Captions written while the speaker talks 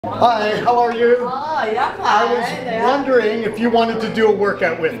Hi, how are you? Oh, yeah, I was wondering if you wanted to do a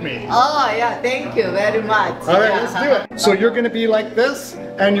workout with me. Oh, yeah, thank you very much. All right, let's do it. So you're going to be like this,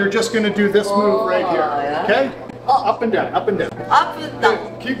 and you're just going to do this move right here. Yeah. Okay? Up and down, up and down. Up and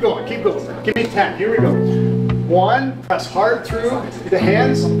down. Keep going, keep going. Give me 10. Here we go. 1, press hard through the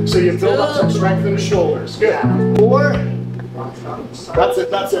hands so you build up some strength in the shoulders. Good. 4. That's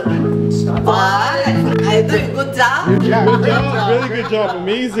it, that's it. 5. I do a good job. Yeah, good job. Really good job,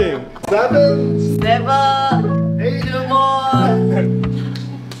 amazing. 7. 7. 8. 2 more.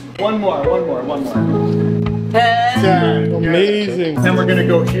 One more. 10. 10. Amazing. Then we're gonna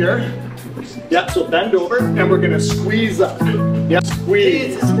go here. Yep, so bend over and we're gonna squeeze up. Yep,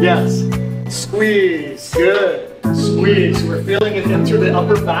 squeeze. Yes. Squeeze. Good. Squeeze. We're feeling it in through the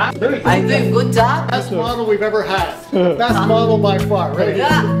upper back. Very good. I do a good job. Best model we've ever had. Best model by far. Ready?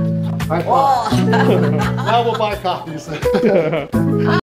 Yeah. High five. Oh. Now we'll buy copies.